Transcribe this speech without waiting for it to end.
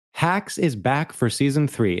Hacks is back for season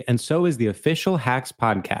 3, and so is the official Hacks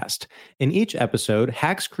podcast. In each episode,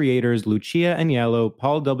 Hacks creators Lucia Agnello,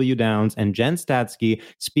 Paul W. Downs, and Jen Statsky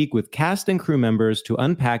speak with cast and crew members to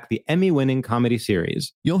unpack the Emmy-winning comedy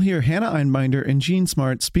series. You'll hear Hannah Einbinder and Gene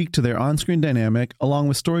Smart speak to their on-screen dynamic, along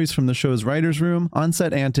with stories from the show's writer's room,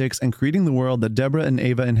 on-set antics, and creating the world that Deborah and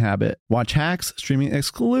Ava inhabit. Watch Hacks, streaming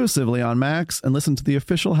exclusively on Max, and listen to the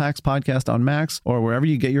official Hacks podcast on Max or wherever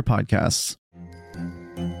you get your podcasts.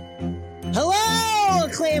 Hello,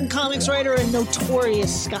 acclaimed comics writer and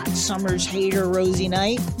notorious Scott Summers hater, Rosie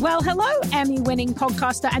Knight. Well, hello, Emmy-winning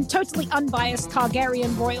podcaster and totally unbiased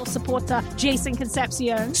Targaryen royal supporter, Jason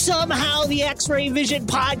Concepcion. Somehow the X-Ray Vision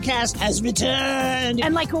podcast has returned.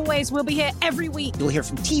 And like always, we'll be here every week. You'll hear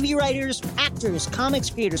from TV writers, actors, comics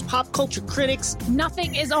creators, pop culture critics.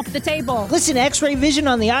 Nothing is off the table. Listen to X-Ray Vision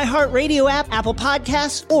on the iHeartRadio app, Apple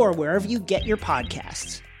Podcasts, or wherever you get your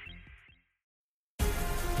podcasts.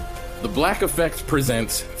 The Black Effect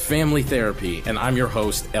presents Family Therapy, and I'm your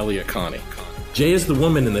host, Elliot Connie. Jay is the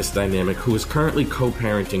woman in this dynamic who is currently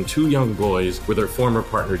co-parenting 2 young boys with her former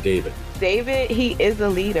partner, David. David, he is a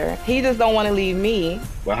leader. He just don't want to leave me.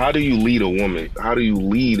 But how do you lead a woman? How do you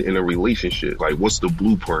lead in a relationship? Like, what's the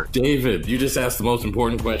blueprint? David, you just asked the most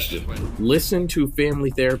important question. Listen to Family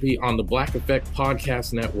Therapy on the Black Effect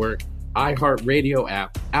Podcast Network, iHeartRadio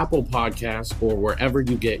app, Apple Podcasts, or wherever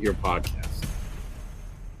you get your podcasts.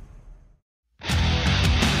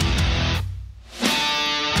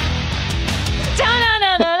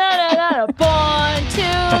 Born to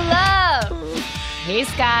Love. Hey,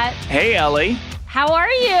 Scott. Hey, Ellie. How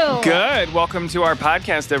are you? Good. Welcome to our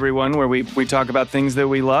podcast, everyone, where we talk about things that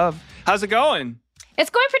we love. How's it going?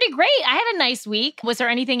 It's going pretty great. I had a nice week. Was there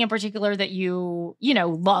anything in particular that you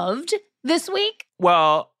loved this week?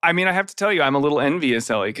 Well, I mean, I have to tell you, I'm a little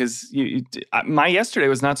envious, Ellie, because my yesterday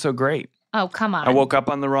was not so great. Oh, come on. I woke up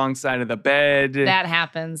on the wrong side of the bed. That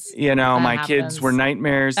happens. My kids were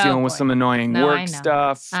nightmares dealing with some annoying work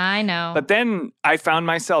stuff. I know. But then I found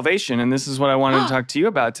my salvation, and this is what I wanted to talk to you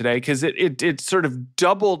about today, because it sort of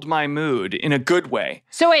doubled my mood in a good way.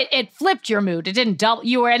 So it flipped your mood. It didn't double.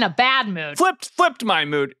 You were in a bad mood. Flipped my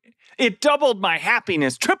mood. It doubled my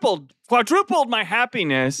happiness, quadrupled my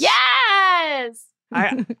happiness. Yes!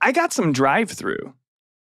 I got some drive-through.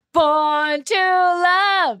 Born to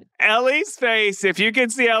Love. Ellie's face, if you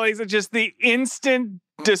could see Ellie's, just the instant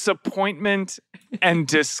disappointment and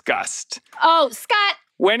disgust. Oh, Scott.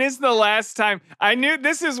 When is the last time? I knew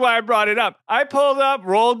this is why I brought it up. I pulled up,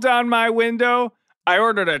 rolled down my window. I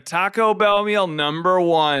ordered a Taco Bell meal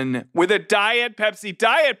 #1 with a Diet Pepsi.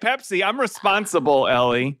 Diet Pepsi. I'm responsible,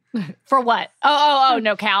 Ellie. For what? Oh,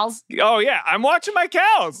 no cows. Oh, yeah. I'm watching my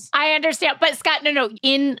cows. I understand. But Scott, no.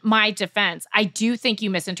 In my defense, I do think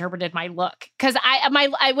you misinterpreted my look. Because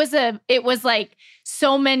it was like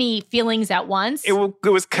so many feelings at once. It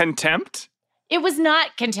was contempt? It was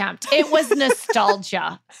not contempt. It was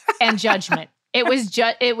nostalgia and judgment. It was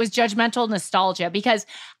judgmental nostalgia because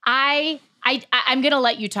I'm going to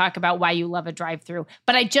let you talk about why you love a drive-thru,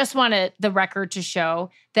 but I just wanted the record to show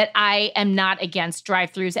that I am not against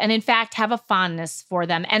drive-thrus and, in fact, have a fondness for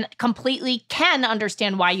them and completely can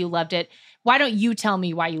understand why you loved it. Why don't you tell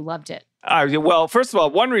me why you loved it? Well, first of all,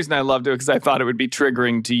 one reason I loved it because I thought it would be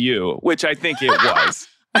triggering to you, which I think it was.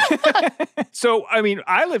 So, I mean,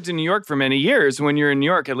 I lived in New York for many years. When you're in New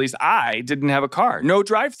York, at least I didn't have a car. No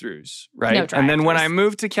drive-thrus, right? No drive-thrus. And then when I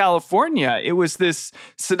moved to California, it was this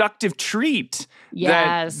seductive treat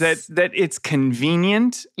yes. that it's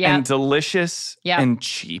convenient and delicious and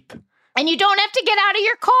cheap. And you don't have to get out of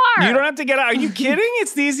your car. You don't have to get out. Are you kidding?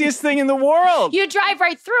 It's the easiest thing in the world. You drive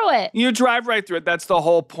right through it. You drive right through it. That's the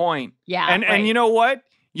whole point. Yeah. And you know what?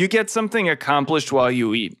 You get something accomplished while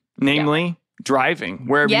you eat, namely driving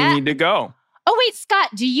wherever you need to go. Oh, wait, Scott,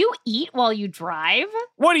 do you eat while you drive?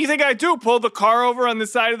 What do you think I do? Pull the car over on the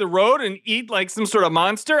side of the road and eat like some sort of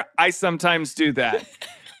monster? I sometimes do that.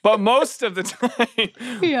 But most of the time.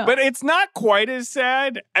 Yeah. But it's not quite as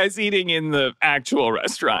sad as eating in the actual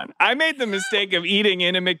restaurant. I made the mistake of eating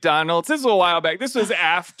in a McDonald's. This was a while back. This was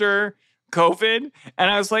after COVID.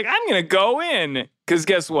 And I was like, I'm going to go in. Because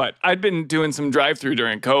guess what? I'd been doing some drive-thru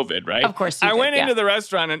during COVID, right? Of course you I did, went into the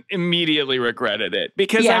restaurant and immediately regretted it.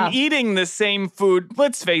 Because I'm eating the same food.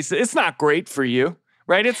 Let's face it, it's not great for you,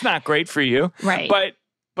 right? It's not great for you. Right.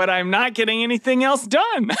 But I'm not getting anything else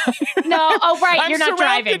done. No, oh, right, you're not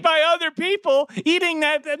driving. I'm surrounded by other people eating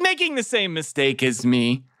that, making the same mistake as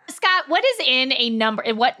me. Scott, what is in a number?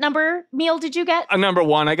 What number meal did you get? A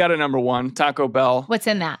 #1. I got a #1, Taco Bell. What's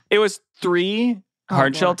in that? It was 3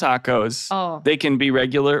 hard-shell tacos. Oh. They can be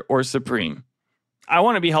regular or supreme. I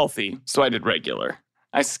want to be healthy, so I did regular.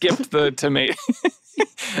 I skipped the tomato.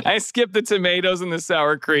 I skipped the tomatoes and the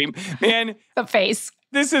sour cream. Man, the face.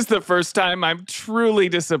 This is the first time I'm truly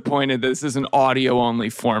disappointed this is an audio-only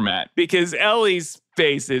format because Ellie's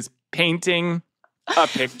face is painting a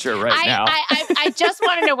picture right now. I just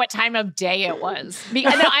want to know what time of day it was.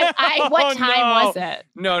 What time was it?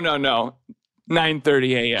 No.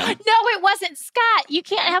 9:30 a.m. No, it wasn't. Scott, you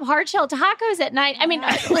can't have hard-shell tacos at night. I mean,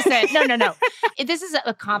 listen, no. This is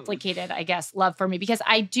a complicated, I guess, love for me because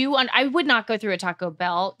I would not go through a Taco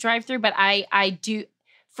Bell drive-thru, but I do.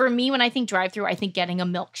 For me, when I think drive-thru, I think getting a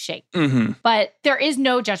milkshake. Mm-hmm. But there is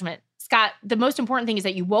no judgment. Scott, the most important thing is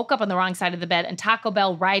that you woke up on the wrong side of the bed and Taco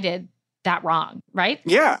Bell righted that wrong, right?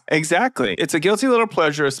 Yeah, exactly. It's a guilty little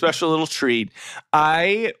pleasure, a special little treat.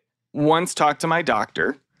 I once talked to my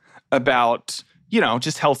doctor about,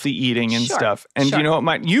 just healthy eating and stuff. And you know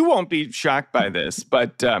what, you won't be shocked by this,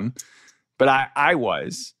 but I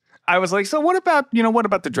was. I was like, so what about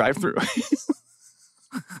the drive-thru?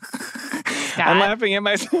 I'm laughing at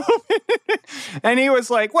myself. And he was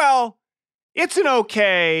like, well, it's an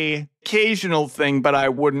okay occasional thing, but I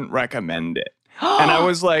wouldn't recommend it. And I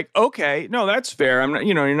was like, okay, no, that's fair. I'm not,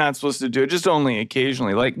 you're not supposed to do it, just only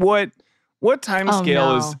occasionally. Like what time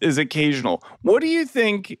scale is occasional? What do you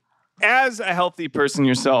think, as a healthy person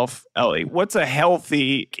yourself, Ellie, what's a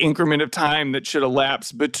healthy increment of time that should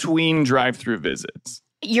elapse between drive-through visits?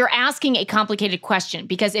 You're asking a complicated question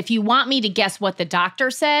because if you want me to guess what the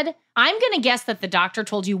doctor said, I'm going to guess that the doctor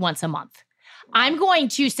told you once a month. I'm going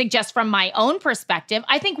to suggest from my own perspective,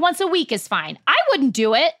 I think once a week is fine. I wouldn't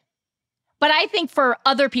do it, but I think for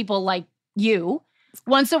other people like you,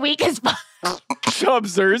 once a week is fine.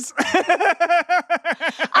 Chubsers.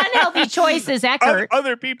 Unhealthy choices, Eckert.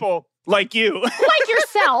 Other people like you. Like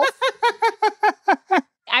yourself.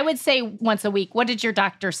 I would say once a week. What did your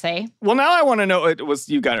doctor say? Well, now I want to know.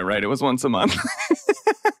 You got it right. It was once a month.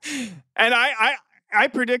 And I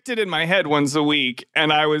predicted in my head once a week.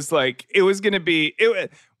 And I was like, it was going to be,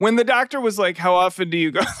 when the doctor was like, how often do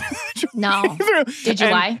you go through? No. Did you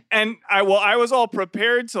lie? And I was all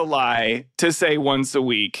prepared to lie, to say once a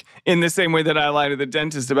week, in the same way that I lie to the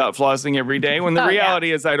dentist about flossing every day, when the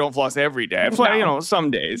reality is I don't floss every day. I floss, some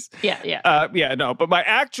days. Yeah. No. But my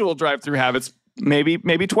actual drive-through habits, maybe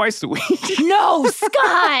twice a week. No,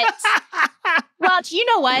 Scott. Well, you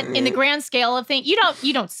know what? In the grand scale of things,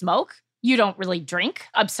 you don't smoke. You don't really drink.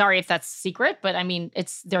 I'm sorry if that's secret, but I mean,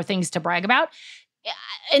 there are things to brag about.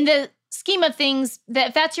 In the scheme of things,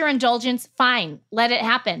 if that's your indulgence, fine, let it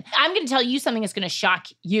happen. I'm going to tell you something that's going to shock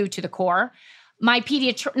you to the core. The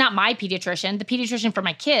pediatrician for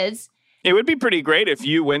my kids. It would be pretty great if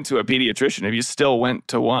you went to a pediatrician, if you still went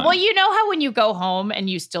to one. Well, you know how when you go home and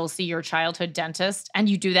you still see your childhood dentist and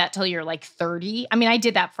you do that till you're like 30? I mean, I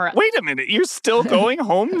did that for... Wait a minute, you're still going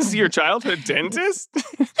home to see your childhood dentist?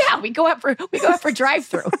 Yeah, we go out for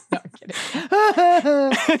drive-thru. No, I'm kidding.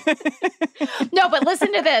 No, but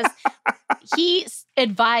listen to this. He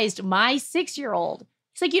advised my 6-year-old,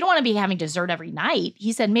 he's like, you don't want to be having dessert every night.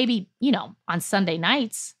 He said, maybe, on Sunday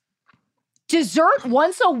nights. Dessert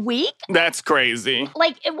once a week? That's crazy.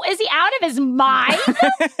 Like, is he out of his mind?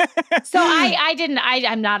 So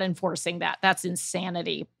I'm not enforcing that. That's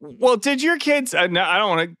insanity. Well, did your kids, I don't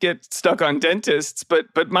want to get stuck on dentists,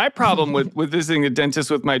 but my problem with visiting a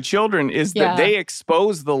dentist with my children is that they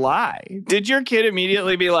expose the lie. Did your kid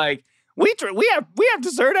immediately be like, we have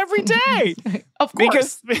dessert every day? Of course.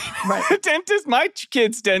 Because the dentist, my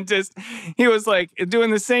kid's dentist, he was like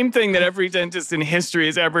doing the same thing that every dentist in history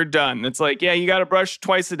has ever done. It's like, yeah, you got to brush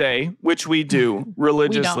twice a day, which we do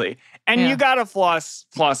religiously. And you got to floss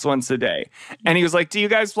once a day. And he was like, do you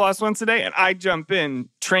guys floss once a day? And I jump in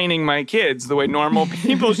training my kids the way normal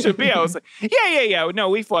people should be. I was like, yeah. No,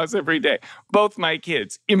 we floss every day. Both my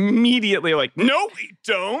kids immediately like, no, we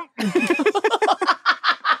don't.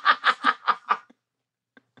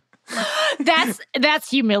 That's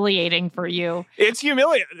humiliating for you. It's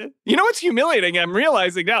humiliating. You know what's humiliating? I'm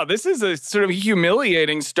realizing now this is a sort of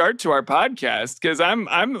humiliating start to our podcast because I'm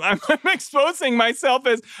exposing myself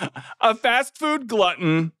as a fast food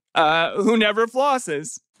glutton who never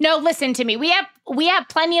flosses. No, listen to me. We have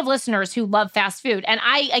plenty of listeners who love fast food, and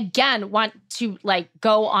I again want to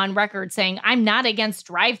go on record saying I'm not against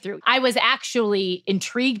drive-through. I was actually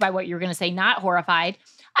intrigued by what you were going to say, not horrified.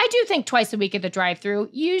 I do think twice a week at the drive-thru,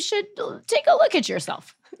 you should take a look at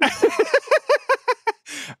yourself. But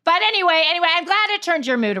anyway, I'm glad it turned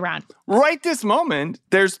your mood around. Right this moment,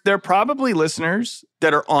 there are probably listeners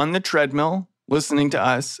that are on the treadmill listening to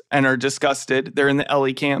us and are disgusted. They're in the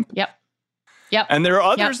Ellie camp. Yep. And there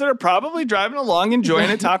are others that are probably driving along enjoying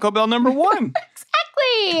a Taco Bell number 1. Exactly.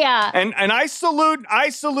 And I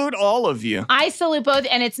salute all of you. I salute both,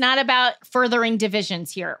 and it's not about furthering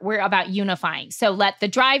divisions here. We're about unifying. So let the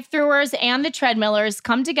drive-thruers and the treadmillers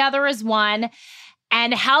come together as one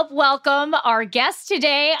and help welcome our guest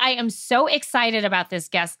today. I am so excited about this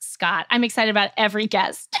guest, Scott. I'm excited about every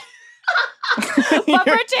guest. But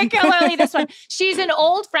particularly this one. She's an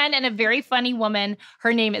old friend and a very funny woman.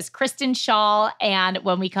 Her name is Kristen Schaal. And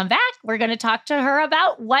when we come back, we're going to talk to her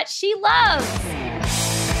about what she loves.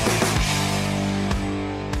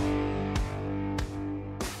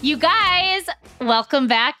 You guys, welcome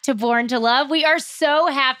back to Born to Love. We are so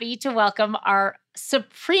happy to welcome our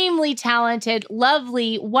supremely talented,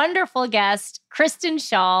 lovely, wonderful guest, Kristen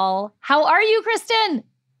Schaal. How are you, Kristen?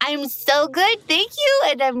 I'm so good, thank you.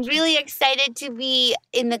 And I'm really excited to be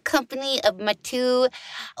in the company of my two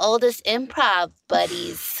oldest improv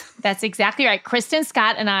buddies. That's exactly right. Kristen,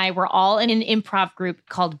 Scott, and I were all in an improv group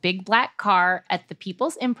called Big Black Car at the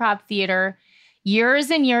People's Improv Theater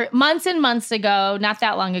months and months ago, not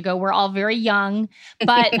that long ago. We're all very young.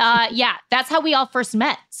 But yeah, that's how we all first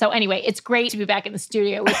met. So anyway, it's great to be back in the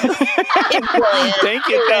studio with you. Thank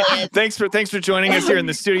you. Thanks for joining us here in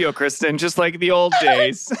the studio, Kristen, just like the old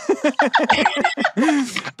days.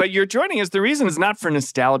 But you're joining us. The reason is not for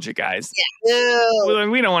nostalgia, guys. Yeah.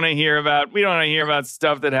 We don't want to hear about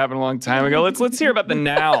stuff that happened a long time ago. Let's hear about the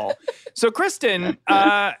now. So, Kristen,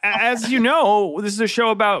 as you know, this is a show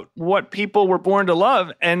about what people were born to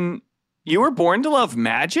love, and you were born to love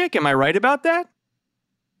magic. Am I right about that?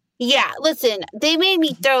 Yeah, listen, they made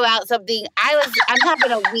me throw out something. I'm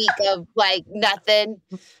having a week of like nothing.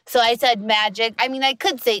 So I said magic. I mean, I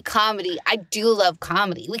could say comedy. I do love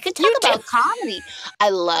comedy. We could talk about comedy.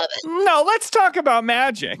 I love it. No, let's talk about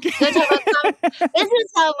magic. This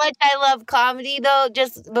is how much I love comedy, though,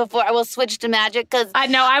 just before I will switch to magic. Because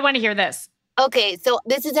I want to hear this. Okay, so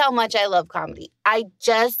this is how much I love comedy. I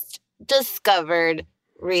just discovered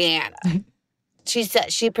Rihanna.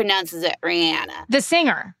 She pronounces it Rihanna. The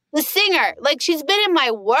singer. The singer. Like, she's been in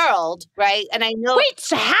my world, right? And I know... Wait,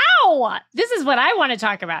 how? This is what I want to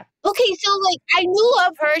talk about. Okay, so, like, I knew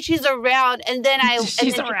of her. She's around. And then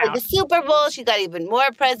She's around. Like, the Super Bowl, she got even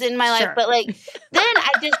more present in my life. But, like, then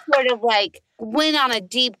I just sort of, like, went on a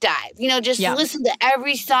deep dive. You know, just listened to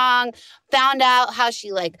every song, found out how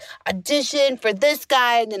she, like, auditioned for this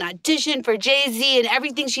guy and then auditioned for Jay-Z and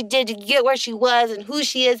everything she did to get where she was and who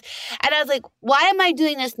she is. And I was like, why am I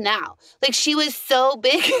doing this now? Like, she was so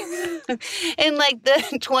big in, like,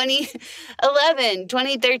 the 2011,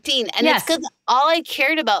 2013. And it's because all I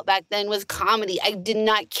cared about back then was comedy. I did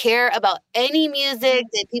not care about any music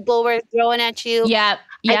that people were throwing at you. Yep.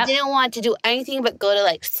 I didn't want to do anything but go to,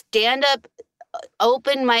 like, stand-up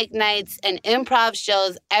open mic nights and improv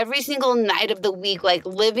shows every single night of the week, like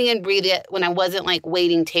living and breathing it when I wasn't like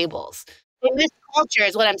waiting tables. I miss culture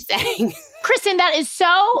is what I'm saying. Kristen,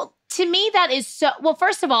 to me, well,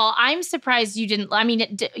 first of all, I'm surprised you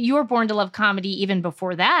didn't, you were born to love comedy even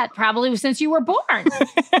before that, probably since you were born.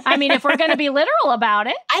 I mean, if we're going to be literal about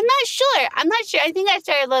it. I'm not sure. I think I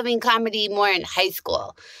started loving comedy more in high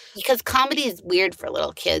school because comedy is weird for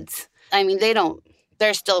little kids. I mean,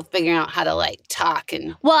 they're still figuring out how to like talk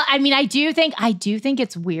and. Well, I mean, I do think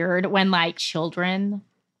it's weird when like children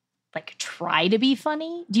like try to be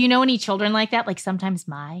funny. Do you know any children like that? Like sometimes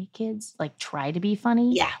my kids like try to be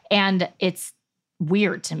funny. Yeah. And it's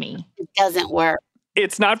weird to me. It doesn't work.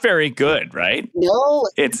 It's not very good, right? No.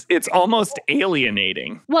 It's almost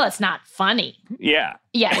alienating. Well, it's not funny. Yeah.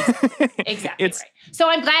 Yeah, exactly right. So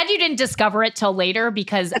I'm glad you didn't discover it till later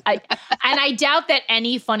because I doubt that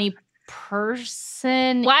any funny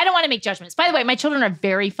person. Well, I don't want to make judgments. By the way, my children are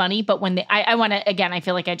very funny, but when I want to, again, I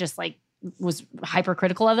feel like I just like was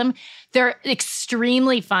hypercritical of them. They're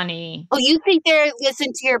extremely funny. Oh, you think they're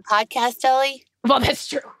listening to your podcast, Ellie? Well, that's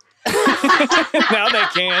true. Now they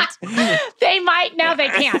can't. They might. Now they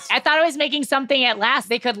can't. I thought I was making something at last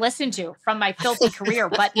they could listen to from my filthy career,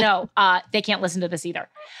 but no, they can't listen to this either.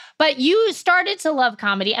 But you started to love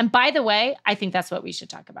comedy. And by the way, I think that's what we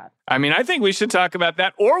should talk about. I mean, I think we should talk about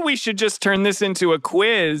that. Or we should just turn this into a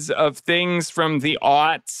quiz of things from the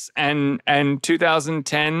aughts and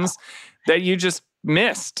 2010s that you just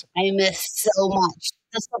missed. I missed so much.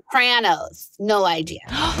 The Sopranos. No idea.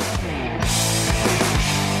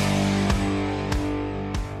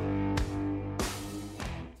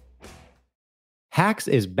 Hacks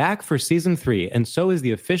is back for season 3, and so is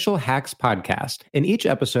the official Hacks podcast. In each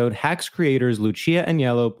episode, Hacks creators Lucia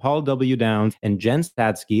Agnello, Paul W. Downs, and Jen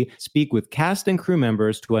Statsky speak with cast and crew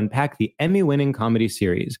members to unpack the Emmy-winning comedy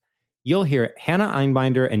series. You'll hear Hannah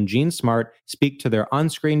Einbinder and Jean Smart speak to their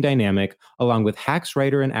on-screen dynamic, along with Hacks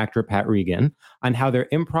writer and actor Pat Regan, on how their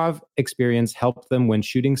improv experience helped them when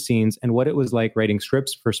shooting scenes and what it was like writing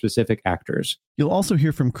scripts for specific actors. You'll also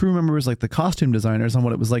hear from crew members like the costume designers on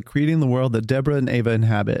what it was like creating the world that Deborah and Ava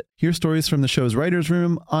inhabit. Hear stories from the show's writer's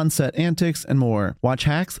room, on-set antics, and more. Watch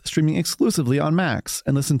Hacks streaming exclusively on Max,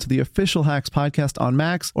 and listen to the official Hacks podcast on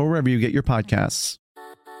Max or wherever you get your podcasts.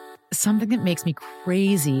 Something that makes me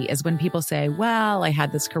crazy is when people say, well, I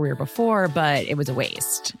had this career before, but it was a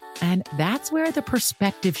waste. And that's where the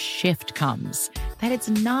perspective shift comes, that it's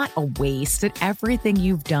not a waste, that everything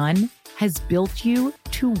you've done has built you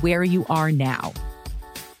to where you are now.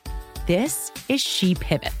 This is She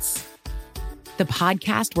Pivots, the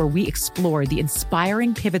podcast where we explore the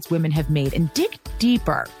inspiring pivots women have made and dig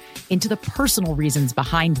deeper into the personal reasons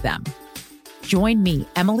behind them. Join me,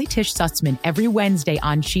 Emily Tish Sussman, every Wednesday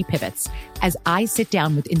on She Pivots as I sit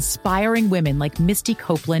down with inspiring women like Misty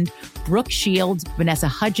Copeland, Brooke Shields, Vanessa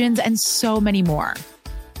Hudgens, and so many more.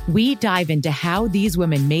 We dive into how these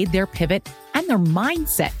women made their pivot and their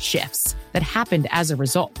mindset shifts that happened as a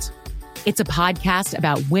result. It's a podcast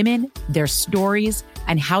about women, their stories,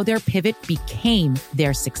 and how their pivot became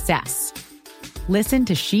their success. Listen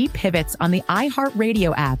to She Pivots on the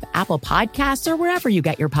iHeartRadio app, Apple Podcasts, or wherever you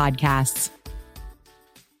get your podcasts.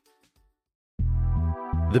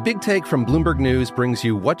 The Big Take from Bloomberg News brings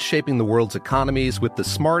you what's shaping the world's economies with the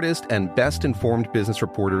smartest and best-informed business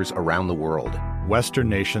reporters around the world. Western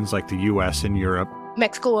nations like the U.S. and Europe.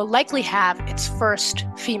 Mexico will likely have its first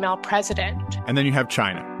female president. And then you have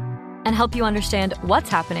China. And help you understand what's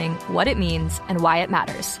happening, what it means, and why it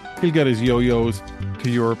matters. He'll get his yo-yos to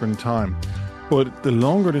Europe in time. But the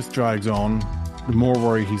longer this drags on, the more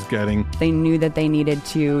worry he's getting. They knew that they needed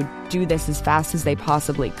to do this as fast as they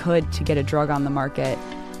possibly could to get a drug on the market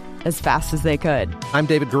as fast as they could. I'm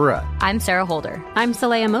David Gura. I'm Sarah Holder. I'm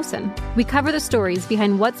Saleha Mohsen. We cover the stories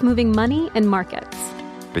behind what's moving money and markets.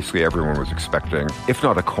 Basically, everyone was expecting, if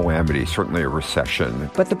not a calamity, certainly a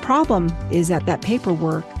recession. But the problem is that that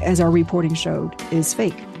paperwork, as our reporting showed, is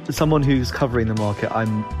fake. As someone who's covering the market,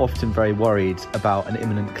 I'm often very worried about an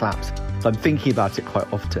imminent collapse. So I'm thinking about it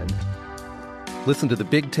quite often. Listen to The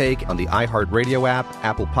Big Take on the iHeartRadio app,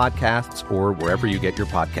 Apple Podcasts, or wherever you get your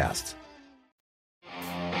podcasts.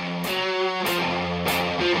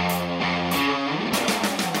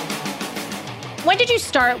 When did you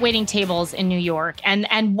start waiting tables in New York? And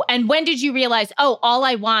when did you realize, oh, all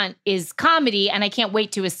I want is comedy and I can't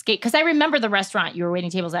wait to escape? Because I remember the restaurant you were waiting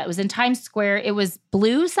tables at. It was in Times Square. It was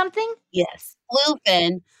Blue something? Yes,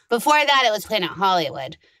 Bluefin. Before that, it was Planet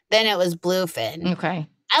Hollywood. Then it was Bluefin. Okay.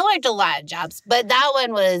 I worked a lot of jobs, but that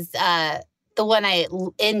one was the one I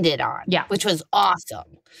ended on. Yeah. Which was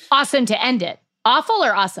awesome. Awesome to end it. Awful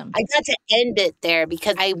or awesome? I got to end it there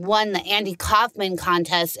because I won the Andy Kaufman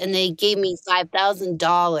contest and they gave me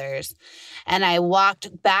 $5,000. And I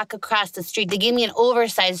walked back across the street. They gave me an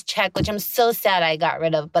oversized check, which I'm so sad I got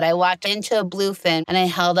rid of. But I walked into a Bluefin and I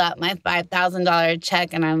held up my $5,000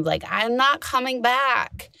 check and I was like, I'm not coming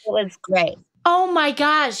back. It was great. Oh my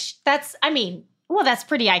gosh. That's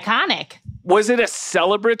pretty iconic. Was it a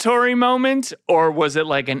celebratory moment or was it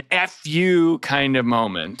like an F you kind of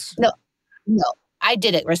moment? No, I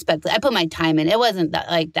did it respectfully. I put my time in. It wasn't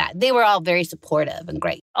like that. They were all very supportive and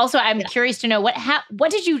great. Also, I'm curious to know what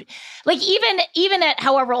did you, like even at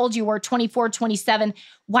however old you were, 24, 27,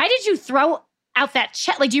 why did you throw out that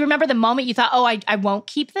check? Like, do you remember the moment you thought, oh, I won't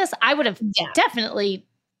keep this? I would have definitely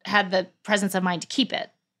had the presence of mind to keep it.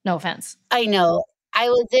 No offense. I know. I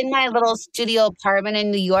was in my little studio apartment in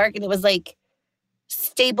New York and it was like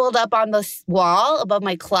stapled up on the wall above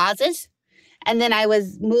my closet. And then I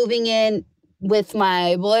was moving in with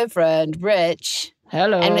my boyfriend, Rich.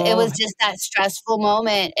 Hello. And it was just that stressful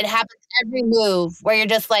moment. It happens every move where you're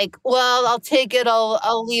just like, well, I'll take it.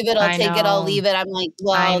 I'll leave it. I'll take it. I'll leave it. I'm like,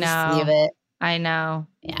 well, I'll just leave it. I know.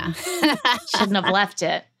 Yeah. Shouldn't have left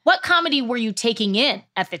it. What comedy were you taking in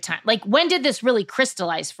at the time? Like, when did this really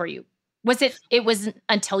crystallize for you? It was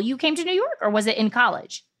until you came to New York or was it in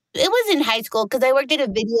college? It was in high school because I worked at a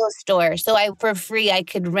video store. So for free, I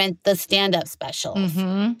could rent the stand-up specials.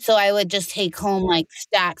 Mm-hmm. So I would just take home like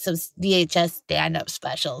stacks of VHS stand-up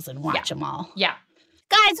specials and watch them all. Yeah.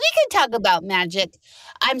 Guys, we can talk about magic.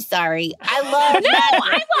 I'm sorry. I love magic.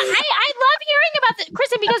 I love hearing about this.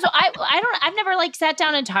 Kristen, because I've never like sat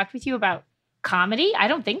down and talked with you about comedy. I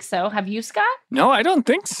don't think so. Have you, Scott? No, I don't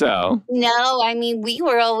think so. No, I mean, we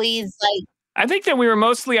were always like, I think that we were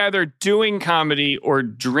mostly either doing comedy or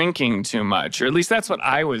drinking too much, or at least that's what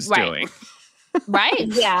I was doing. Right?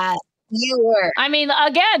 Yeah, you were. I mean,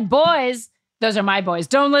 again, boys, Those are my boys.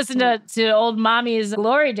 Don't listen to old mommy's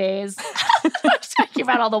glory days. Talking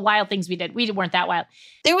about all the wild things we did. We weren't that wild.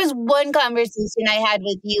 There was one conversation I had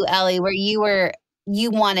with you, Ellie, where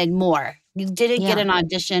you wanted more. You didn't get an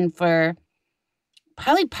audition for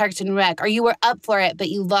probably Parks and Rec, or you were up for it, but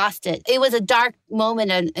you lost it. It was a dark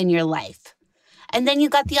moment in your life. And then you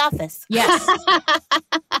got The Office. Yes.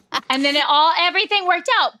 And then everything worked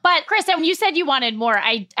out. But Kristen, when you said you wanted more,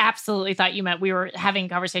 I absolutely thought you meant we were having a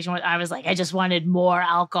conversation I was like, I just wanted more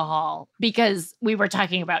alcohol because we were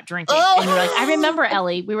talking about drinking. Oh. And you were like, I remember,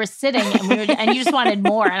 Ellie, we were sitting and you just wanted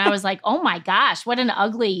more. And I was like, oh my gosh, what an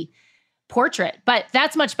ugly portrait. But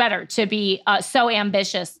that's much better to be so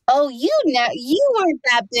ambitious. Oh, you weren't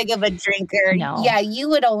that big of a drinker. No. Yeah, you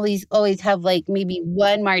would always have like maybe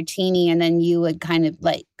one martini and then you would kind of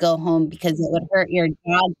like go home because it would hurt your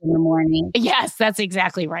dogs in the morning. Yes, that's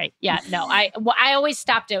exactly right. Yeah, no, I always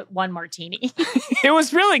stopped at one martini. It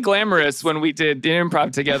was really glamorous when we did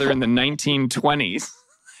improv together in the 1920s.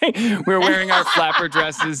 We were wearing our flapper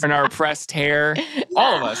dresses and our pressed hair.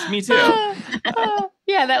 All of us. Me too.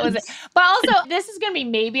 Yeah, that was it. But also, this is going to be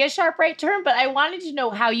maybe a sharp right turn, but I wanted to know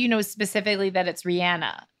how you know specifically that it's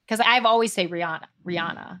Rihanna. Because I've always say Rihanna.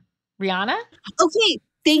 Rihanna? Okay,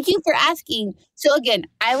 thank you for asking. So again,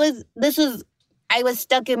 I was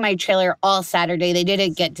stuck in my trailer all Saturday. They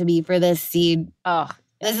didn't get to me for this scene. Oh.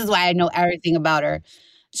 This is why I know everything about her.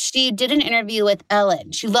 She did an interview with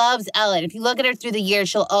Ellen. She loves Ellen. If you look at her through the years,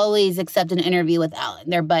 she'll always accept an interview with Ellen.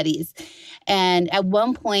 They're buddies. And at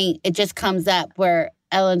one point, it just comes up where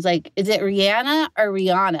Ellen's like, is it Rihanna or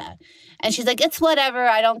Rihanna? And she's like, it's whatever.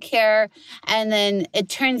 I don't care. And then it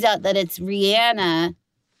turns out that it's Rihanna,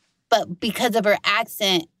 but because of her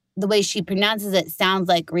accent, the way she pronounces it sounds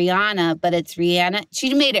like Rihanna, but it's Rihanna.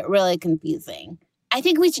 She made it really confusing. I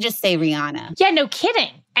think we should just say Rihanna. Yeah, no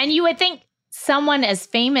kidding. And you would think someone as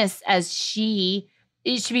famous as she,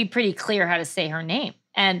 it should be pretty clear how to say her name.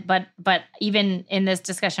 And but even in this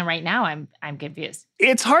discussion right now, I'm confused.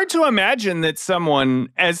 It's hard to imagine that someone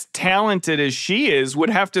as talented as she is would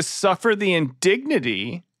have to suffer the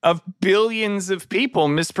indignity of billions of people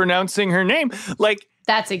mispronouncing her name. Like,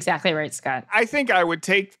 that's exactly right, Scott. I think I would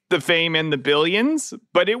take the fame and the billions,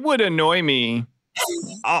 but it would annoy me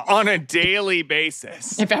on a daily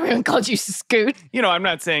basis. If everyone called you Scoot. You know, I'm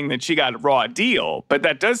not saying that she got a raw deal, but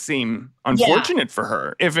that does seem unfortunate for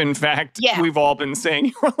her. If in fact, we've all been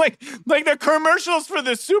saying, like the commercials for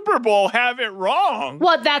the Super Bowl have it wrong.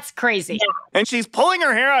 Well, that's crazy. Yeah. And she's pulling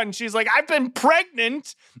her hair out and she's like, I've been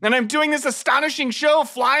pregnant and I'm doing this astonishing show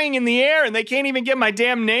flying in the air and they can't even get my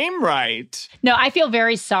damn name right. No, I feel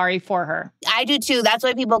very sorry for her. I do too. That's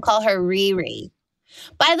why people call her Riri.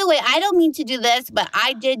 By the way, I don't mean to do this, but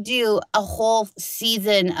I did do a whole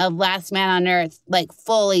season of Last Man on Earth, like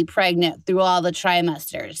fully pregnant through all the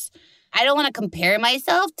trimesters. I don't want to compare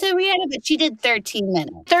myself to Rihanna, but she did 13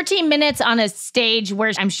 minutes. 13 minutes on a stage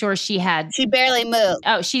where I'm sure she barely moved.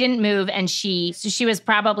 Oh, she didn't move, and she was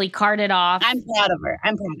probably carted off. I'm proud of her.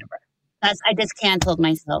 I just canceled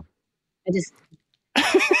myself.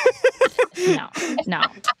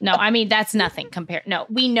 No. I mean, that's nothing compared. No,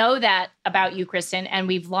 we know that about you, Kristen, and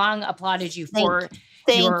we've long applauded you for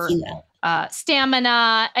your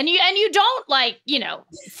stamina. And you don't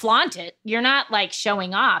flaunt it. You're not like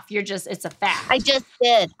showing off. It's a fact. I just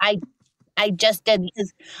did. I just did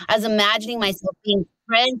because I was imagining myself being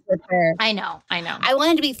friends with her. I know. I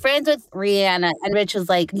wanted to be friends with Rihanna. And Rich was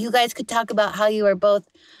like, you guys could talk about how you were both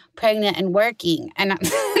pregnant and working. And I'm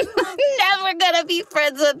never going to be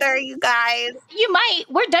friends with her, you guys. You might.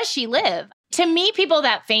 Where does she live? To me, people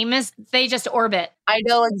that famous, they just orbit. I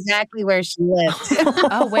know exactly where she lives.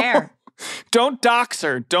 Oh, where? Don't dox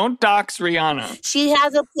her. Don't dox Rihanna. She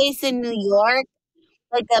has a place in New York,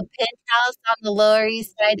 like a penthouse on the Lower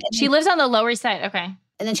East Side. She lives on the Lower East Side. Okay.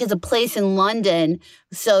 And then she has a place in London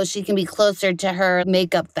so she can be closer to her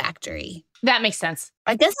makeup factory. That makes sense.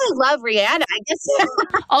 I guess I love Rihanna.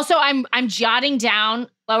 Also, I'm jotting down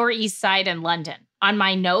Lower East Side and London on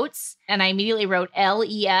my notes, and I immediately wrote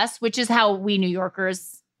LES, which is how we New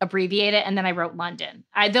Yorkers abbreviate it, and then I wrote London.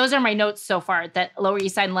 Those are my notes so far, that Lower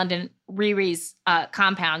East Side and London, Riri's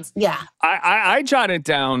compounds. Yeah. I jotted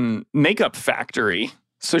down makeup factory.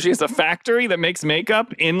 So she has a factory that makes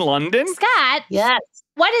makeup in London? Scott. Yes.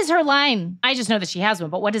 What is her line? I just know that she has one,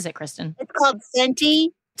 but what is it, Kristen? It's called Fenty.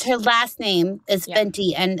 Her last name is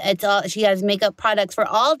Fenty, and she has makeup products for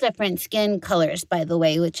all different skin colors, by the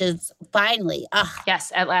way, which is finally.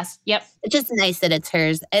 Yes, at last. Yep. It's just nice that it's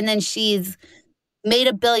hers. And then she's made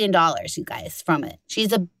 $1 billion, you guys, from it.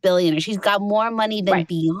 She's a billionaire. She's got more money than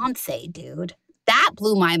Beyonce, dude. That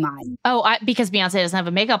blew my mind. Oh, because Beyonce doesn't have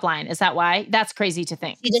a makeup line. Is that why? That's crazy to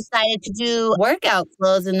think. She decided to do workout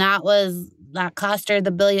clothes, and that cost her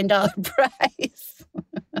the $1 billion prize.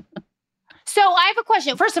 So I have a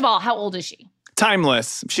question. First of all, how old is she?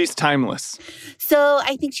 Timeless. She's timeless. So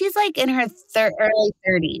I think she's like in her early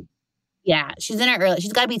 30s. Yeah, she's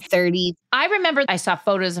got to be 30. I remember I saw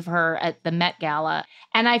photos of her at the Met Gala,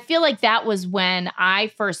 and I feel like that was when I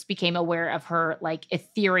first became aware of her like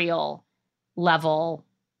ethereal level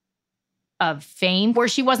of fame, where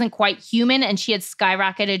she wasn't quite human and she had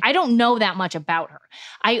skyrocketed. I don't know that much about her.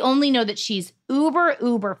 I only know that she's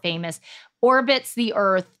uber famous, orbits the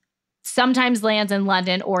earth, sometimes lands in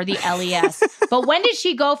London or the LES. But when did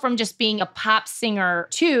she go from just being a pop singer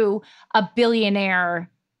to a billionaire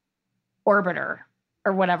orbiter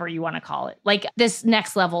or whatever you want to call it? Like this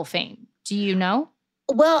next level fame. Do you know?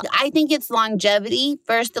 Well, I think it's longevity,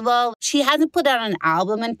 first of all. She hasn't put out an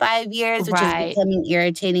album in 5 years, which is becoming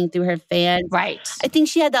irritating through her fans. Right. I think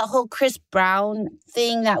she had that whole Chris Brown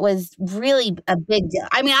thing that was really a big deal.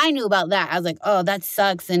 I mean, I knew about that. I was like, oh, that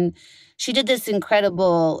sucks. And she did this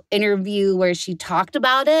incredible interview where she talked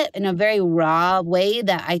about it in a very raw way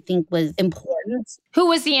that I think was important. Who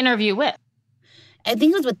was the interview with? I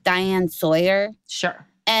think it was with Diane Sawyer. Sure.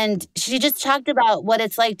 And she just talked about what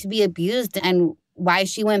it's like to be abused and why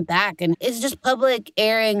she went back. And it's just public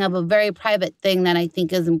airing of a very private thing that I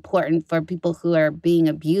think is important for people who are being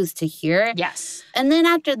abused to hear. Yes. And then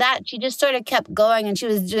after that, she just sort of kept going, and she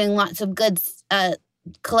was doing lots of good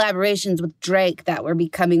collaborations with Drake that were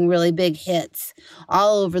becoming really big hits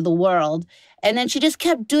all over the world. And then she just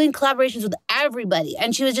kept doing collaborations with everybody.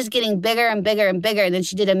 And she was just getting bigger and bigger and bigger. And then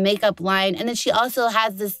she did a makeup line. And then she also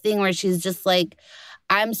has this thing where she's just like,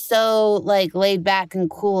 I'm so like laid back and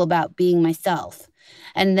cool about being myself.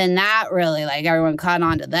 And then that really, like, everyone caught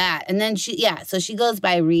on to that. And then so she goes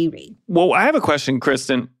by Riri. Well, I have a question,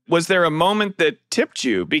 Kristen. Was there a moment that tipped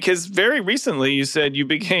you? Because very recently you said you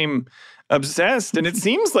became obsessed, and it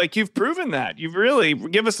seems like you've proven that. You've really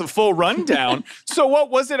give us a full rundown. So what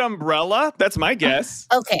was it, Umbrella? That's my guess.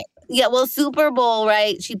 Okay. Yeah, well, Super Bowl,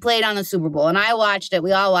 right? She played on the Super Bowl, and I watched it.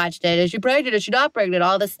 We all watched it. Is she pregnant? Is she not pregnant?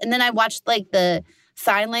 All this. And then I watched, like, the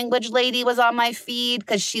sign language lady was on my feed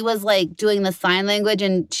because she was, like, doing the sign language,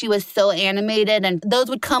 and she was so animated. And those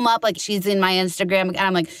would come up, like, she's in my Instagram. And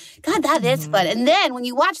I'm like, God, that is fun. And then when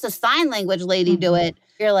you watch the sign language lady do it,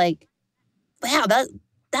 you're like, wow,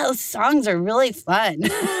 those songs are really fun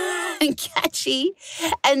and catchy.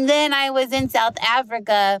 And then I was in South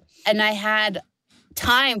Africa, and I had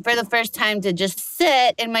time for the first time to just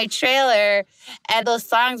sit in my trailer, and those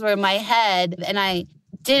songs were in my head. And I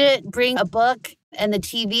didn't bring a book, and the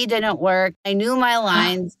TV didn't work. I knew my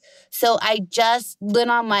lines. So I just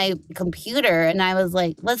went on my computer, and I was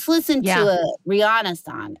like, let's listen to a Rihanna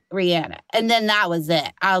song, Rihanna. And then that was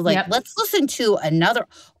it. I was like, let's listen to another.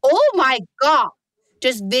 Oh my God.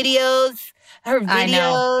 Just her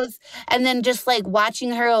videos, and then just like watching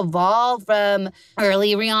her evolve from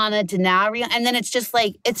early Rihanna to now Rihanna. And then it's just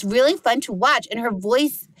like, it's really fun to watch. And her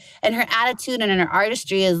voice and her attitude and her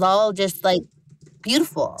artistry is all just like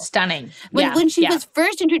beautiful. Stunning. When she was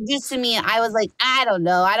first introduced to me, I was like, I don't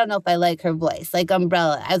know if I like her voice. Like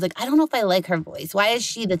Umbrella. I was like, I don't know if I like her voice. Why is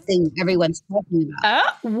she the thing everyone's talking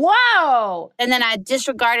about? Wow. And then I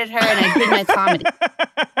disregarded her, and I did my comedy.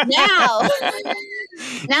 Now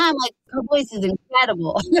I'm like, her voice is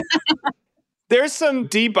incredible. There's some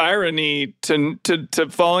deep irony to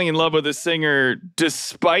falling in love with a singer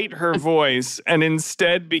despite her voice, and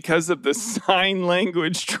instead because of the sign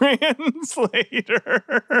language translator.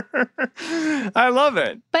 I love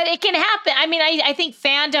it. But it can happen. I mean, I think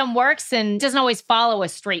fandom works and doesn't always follow a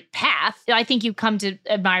straight path. I think you come to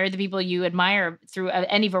admire the people you admire through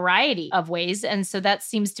any variety of ways. And so that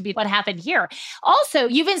seems to be what happened here. Also,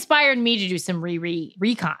 you've inspired me to do some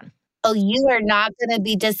recon. Oh, you are not going to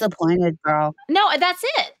be disappointed, girl. No, that's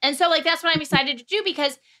it. And so, like, that's what I'm excited to do,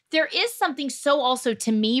 because there is something so also,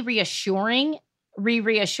 to me, reassuring. Guys,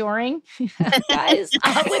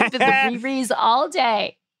 I'm with the Riris all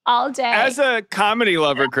day. As a comedy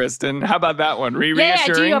lover, Kristen, how about that one?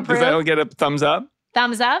 Reassuring? Do you approve? Does that get a thumbs up?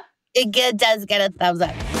 Thumbs up? It does get a thumbs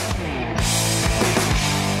up.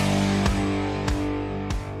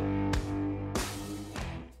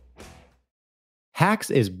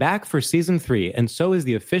 Hacks is back for season 3, and so is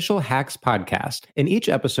the official Hacks podcast. In each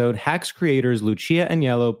episode, Hacks creators Lucia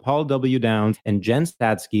Aniello, Paul W. Downs, and Jen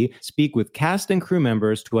Statsky speak with cast and crew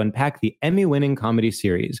members to unpack the Emmy-winning comedy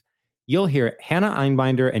series. you'll hear Hannah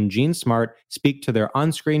Einbinder and Jean Smart speak to their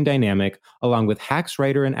on-screen dynamic, along with Hacks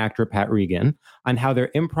writer and actor Pat Regan, on how their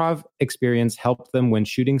improv experience helped them when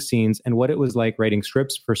shooting scenes and what it was like writing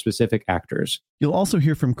scripts for specific actors. You'll also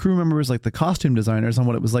hear from crew members like the costume designers on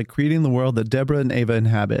what it was like creating the world that Deborah and Ava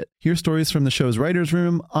inhabit. Hear stories from the show's writer's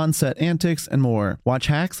room, on-set antics, and more. Watch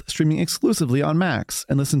Hacks streaming exclusively on Max,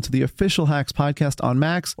 and listen to the official Hacks podcast on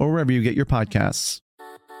Max or wherever you get your podcasts.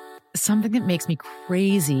 Something that makes me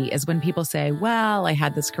crazy is when people say, well, I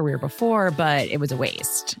had this career before, but it was a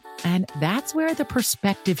waste. And that's where the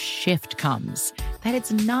perspective shift comes, that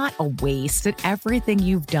it's not a waste, that everything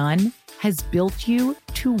you've done has built you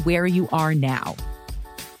to where you are now.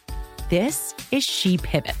 This is She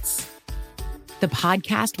Pivots, the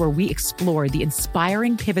podcast where we explore the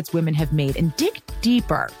inspiring pivots women have made and dig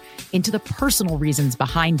deeper into the personal reasons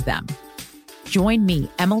behind them. Join me,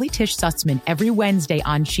 Emily Tish Sussman, every Wednesday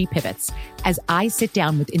on She Pivots as I sit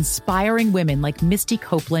down with inspiring women like Misty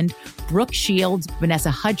Copeland, Brooke Shields,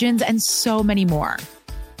 Vanessa Hudgens, and so many more.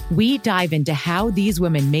 We dive into how these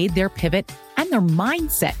women made their pivot and their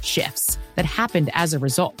mindset shifts that happened as a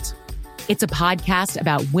result. It's a podcast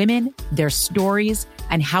about women, their stories,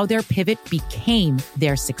 and how their pivot became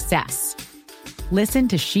their success. Listen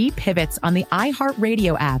to She Pivots on the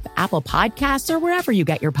iHeartRadio app, Apple Podcasts, or wherever you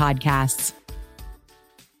get your podcasts.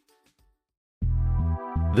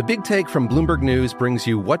 The Big Take from Bloomberg News brings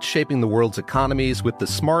you what's shaping the world's economies with the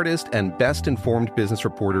smartest and best-informed business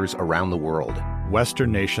reporters around the world.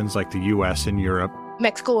 Western nations like the U.S. and Europe.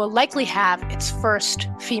 Mexico will likely have its first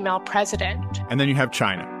female president. And then you have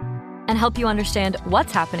China. And help you understand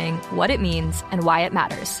what's happening, what it means, and why it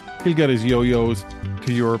matters. He'll get his yo-yos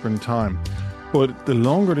to Europe in time. But the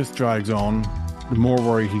longer this drags on, the more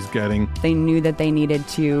worry he's getting. They knew that they needed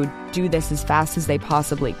to do this as fast as they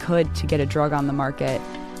possibly could to get a drug on the market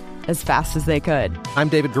as fast as they could. I'm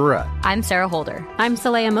David Gura. I'm Sarah Holder. I'm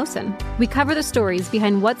Saleha Mohsen. We cover the stories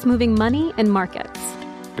behind what's moving money and markets.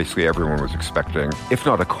 Basically, everyone was expecting, if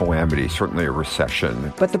not a calamity, certainly a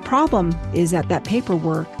recession. But the problem is that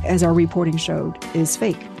paperwork, as our reporting showed, is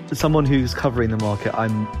fake. As someone who's covering the market,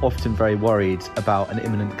 I'm often very worried about an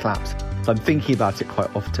imminent collapse. So I'm thinking about it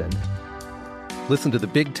quite often. Listen to The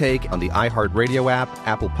Big Take on the iHeartRadio app,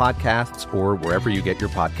 Apple Podcasts, or wherever you get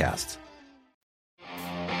your podcasts.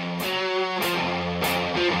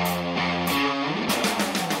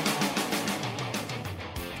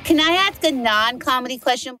 Can I ask a non-comedy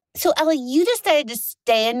question? So, Ellie, you decided to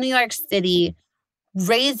stay in New York City,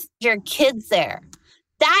 raise your kids there.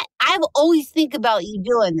 That, I've always think about you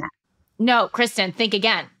doing that. No, Kristen, think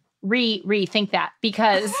again. Rethink that.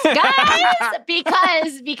 Because,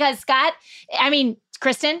 guys, because Scott,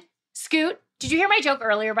 Kristen, Scoot, did you hear my joke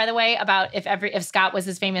earlier, by the way, about if Scott was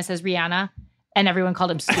as famous as Rihanna and everyone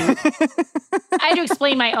called him Scoot? I had to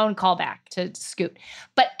explain my own callback to Scoot.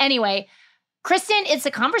 But anyway, Kristen, it's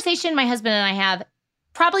a conversation my husband and I have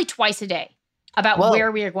probably twice a day about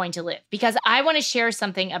where we are going to live, because I want to share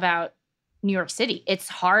something about New York City. It's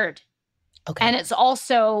hard. Okay. And it's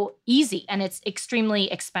also easy, and it's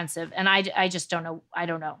extremely expensive. And I just don't know. I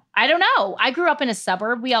don't know. I grew up in a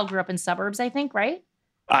suburb. We all grew up in suburbs, I think, right?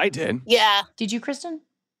 I did. Yeah. Did you, Kristen?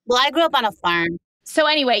 Well, I grew up on a farm. So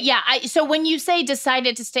anyway, yeah. So when you say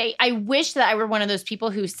decided to stay, I wish that I were one of those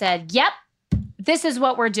people who said, yep, this is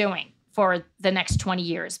what we're doing for the next 20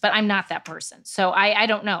 years. But I'm not that person. So I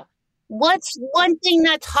don't know. What's one thing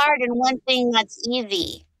that's hard and one thing that's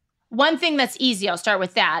easy? One thing that's easy, I'll start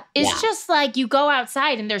with that, is just like you go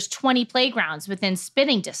outside and there's 20 playgrounds within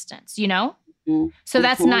spitting distance, you know? Mm-hmm. So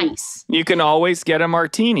that's nice. You can always get a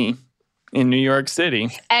martini in New York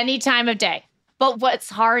City. Any time of day. But what's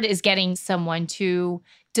hard is getting someone to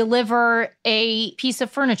deliver a piece of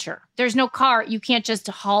furniture. There's no car. You can't just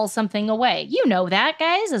haul something away. You know that,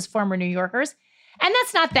 guys, as former New Yorkers. And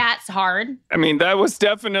that's not that hard. I mean, that was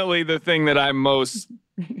definitely the thing that I most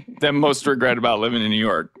regret about living in New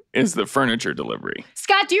York is the furniture delivery.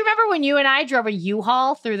 Scott, do you remember when you and I drove a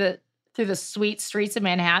U-Haul through the sweet streets of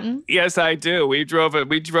Manhattan? Yes, I do. We drove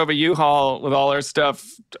a U-Haul with all our stuff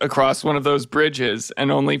across one of those bridges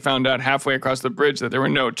and only found out halfway across the bridge that there were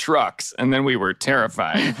no trucks. And then we were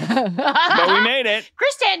terrified. But we made it.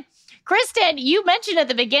 Kristen, you mentioned at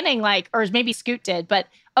the beginning, or maybe Scoot did, but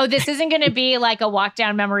this isn't going to be like a walk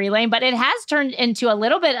down memory lane, but it has turned into a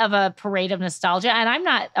little bit of a parade of nostalgia, and I'm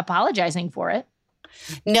not apologizing for it.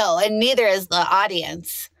 No, and neither is the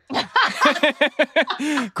audience.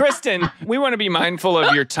 Kristen, we want to be mindful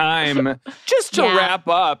of your time. Just to wrap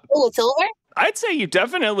up. Oh, it's over? I'd say you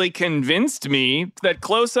definitely convinced me that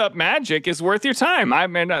close-up magic is worth your time. I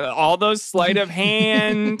mean, all those sleight of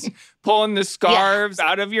hand, pulling the scarves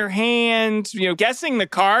out of your hand, guessing the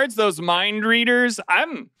cards, those mind readers. I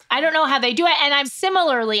don't know how they do it. And I'm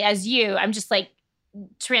similarly as you, I'm just like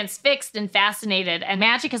transfixed and fascinated. And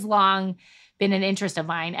magic has long been an interest of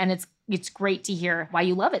mine. And it's great to hear why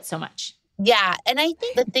you love it so much. Yeah. And I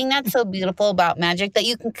think the thing that's so beautiful about magic that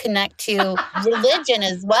you can connect to religion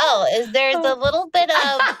as well is there's a little bit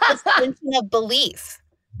of suspension of belief,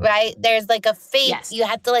 right? There's like a faith. Yes. You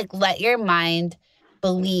have to like let your mind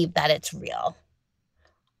believe that it's real.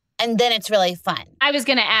 And then it's really fun. I was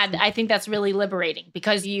going to add, I think that's really liberating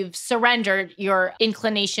because you've surrendered your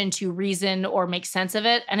inclination to reason or make sense of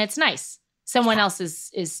it. And it's nice. Someone else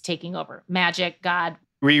is taking over. Magic, God.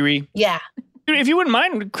 Riri. Yeah. If you wouldn't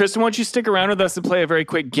mind, Kristen, why don't you stick around with us and play a very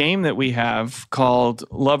quick game that we have called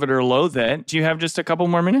Love It or Loathe It. Do you have just a couple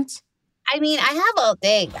more minutes? I mean, I have all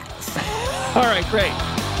day, guys. All right, great.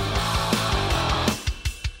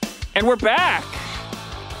 And we're back.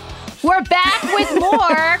 We're back with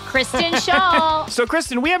more Kristen Schaal. So,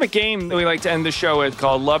 Kristen, we have a game that we like to end the show with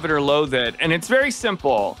called Love It or Loathe It. And it's very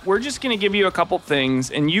simple. We're just going to give you a couple things,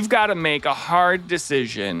 and you've got to make a hard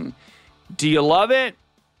decision. Do you love it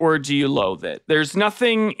or do you loathe it? There's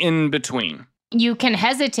nothing in between. You can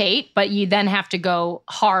hesitate, but you then have to go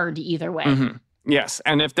hard either way. Mm-hmm. Yes,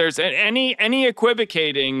 and if there's any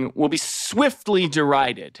equivocating, will be swiftly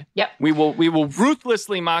derided. Yep. We will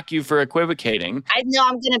ruthlessly mock you for equivocating. I know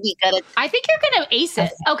I'm going to be good at I think you're going to ace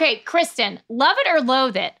it. Okay, Kristen, love it or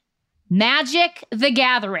loathe it? Magic the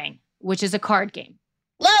Gathering, which is a card game.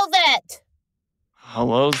 Loathe it!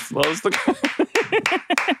 Loathe the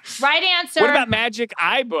Right answer. What about Magic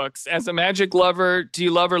iBooks? As a Magic lover, do you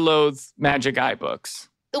love or loathe Magic iBooks?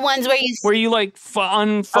 The ones where you like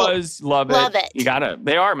unfuzz, love it. You gotta.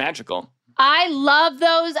 They are magical. I love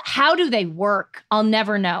those. How do they work? I'll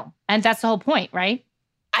never know. And that's the whole point, right?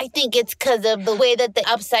 I think it's because of the way that they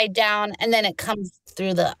upside down and then it comes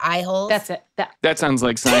through the eye holes. That's it. That sounds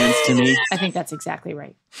like science to me. I think that's exactly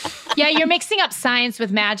right. Yeah, you're mixing up science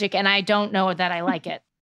with magic, and I don't know that I like it.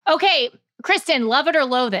 Okay, Kristen, love it or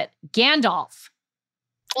loathe it? Gandalf.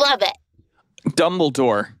 Love it.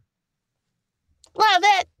 Dumbledore. Love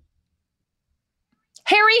it.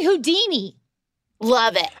 Harry Houdini.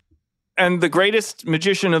 Love it. And the greatest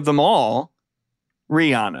magician of them all,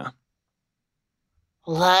 Rihanna.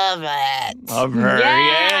 Love it. Love her,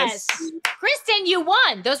 yes. Kristen, you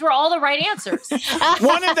won. Those were all the right answers.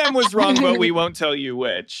 One of them was wrong, but we won't tell you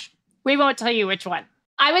which. We won't tell you which one.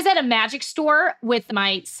 I was at a magic store with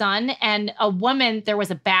my son, and there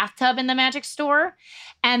was a bathtub in the magic store,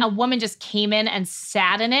 and a woman just came in and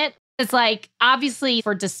sat in it. It's like, obviously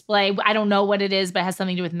for display, I don't know what it is, but it has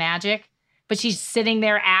something to do with magic. But she's sitting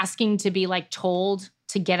there asking to be like told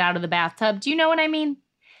to get out of the bathtub. Do you know what I mean?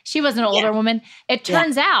 She was an older woman. It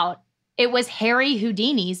turns out it was Harry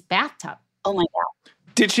Houdini's bathtub. Oh my God.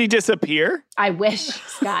 Did she disappear? I wish,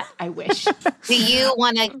 Scott, I wish. Do you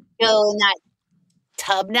want to go in that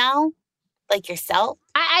tub now? Like yourself?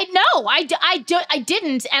 I know. I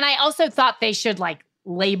didn't. And I also thought they should like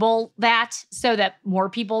label that so that more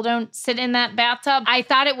people don't sit in that bathtub. I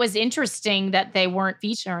thought it was interesting that they weren't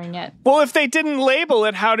featuring it. Well, if they didn't label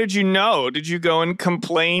it, how did you know? Did you go and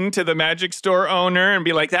complain to the magic store owner and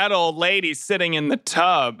be like, that old lady's sitting in the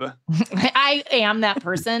tub? I am that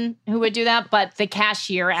person who would do that, but the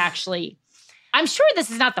cashier actually, I'm sure this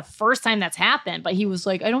is not the first time that's happened, but he was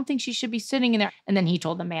like, I don't think she should be sitting in there. And then he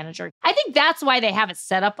told the manager. I think that's why they have it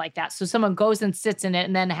set up like that. So someone goes and sits in it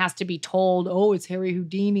and then has to be told, oh, it's Harry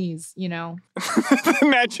Houdini's, you know. The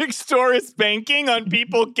magic store is banking on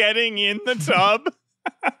people getting in the tub.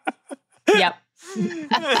 Yep.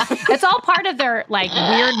 It's all part of their like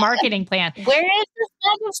weird marketing plan. Where is this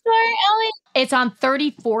magic store, Ellie? It's on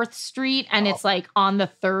 34th Street and it's like on the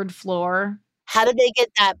 3rd floor. How did they get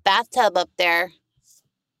that bathtub up there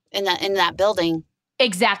in that building?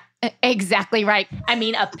 Exactly right. I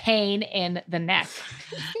mean, a pain in the neck.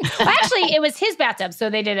 Actually, it was his bathtub, so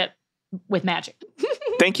they did it with magic.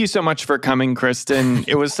 Thank you so much for coming, Kristen.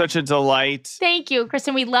 It was such a delight. Thank you,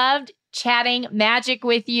 Kristen. We loved chatting magic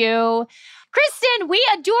with you. Kristen, we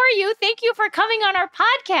adore you. Thank you for coming on our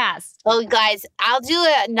podcast. Oh, guys, I'll do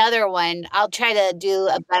another one. I'll try to do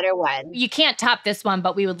a better one. You can't top this one,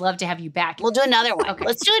 but we would love to have you back. We'll do another one. Okay.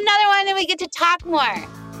 Let's do another one and we get to talk more.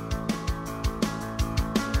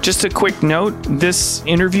 Just a quick note, this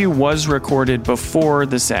interview was recorded before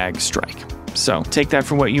the SAG strike. So take that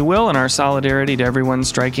for what you will, and our solidarity to everyone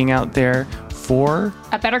striking out there for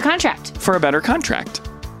a better contract. For a better contract.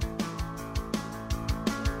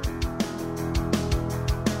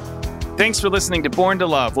 Thanks for listening to Born to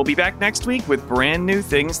Love. We'll be back next week with brand new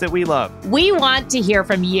things that we love. We want to hear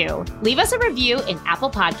from you. Leave us a review in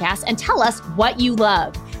Apple Podcasts and tell us what you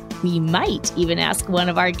love. We might even ask one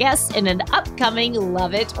of our guests in an upcoming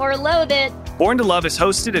Love It or Loathe It. Born to Love is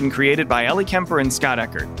hosted and created by Ellie Kemper and Scott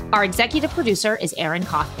Eckert. Our executive producer is Aaron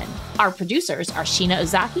Kaufman. Our producers are Sheena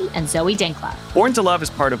Ozaki and Zoe Denkla. Born to Love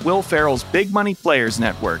is part of Will Ferrell's Big Money Players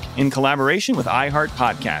Network in collaboration with iHeart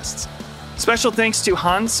Podcasts. Special thanks to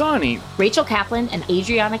Hans Sani, Rachel Kaplan and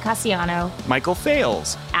Adriana Cassiano, Michael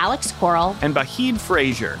Fales, Alex Coral, and Bahid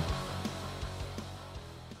Frazier.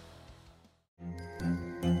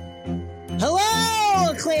 Hello,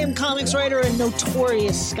 acclaimed comics writer and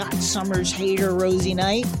notorious Scott Summers hater, Rosie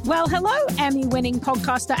Knight. Well, hello, Emmy-winning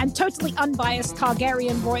podcaster and totally unbiased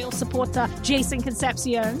Targaryen royal supporter, Jason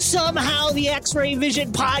Concepcion. Somehow the X-Ray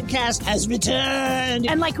Vision podcast has returned.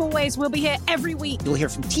 And like always, we'll be here every week. You'll hear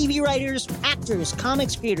from TV writers, actors,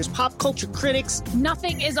 comics creators, pop culture critics.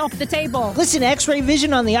 Nothing is off the table. Listen to X-Ray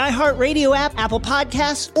Vision on the iHeart Radio app, Apple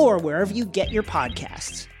Podcasts, or wherever you get your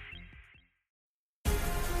podcasts.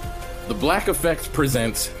 The Black Effect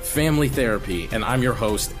presents Family Therapy, and I'm your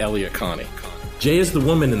host, Elliot Connie. Jay is the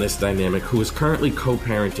woman in this dynamic who is currently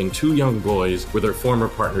co-parenting 2 young boys with her former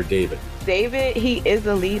partner, David. David, he is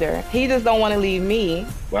a leader. He just don't want to leave me.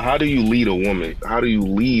 But how do you lead a woman? How do you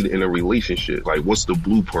lead in a relationship? Like, what's the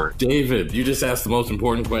blueprint? David, you just asked the most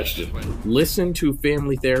important question. Listen to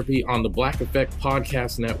Family Therapy on the Black Effect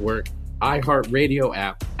Podcast Network, iHeart Radio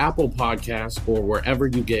app, Apple Podcasts, or wherever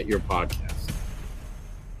you get your podcasts.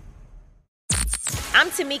 I'm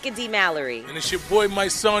Tamika D. Mallory. And it's your boy, my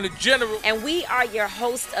son, the General. And we are your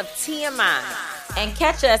hosts of TMI. And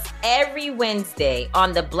catch us every Wednesday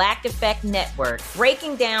on the Black Effect Network,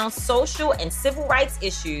 breaking down social and civil rights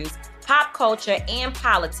issues, pop culture, and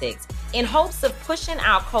politics in hopes of pushing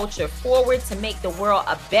our culture forward to make the world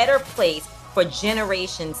a better place for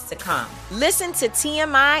generations to come. Listen to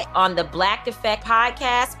TMI on the Black Effect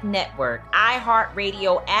Podcast Network,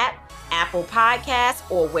 iHeartRadio app, Apple Podcasts,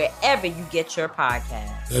 or wherever you get your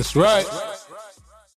podcasts. That's right.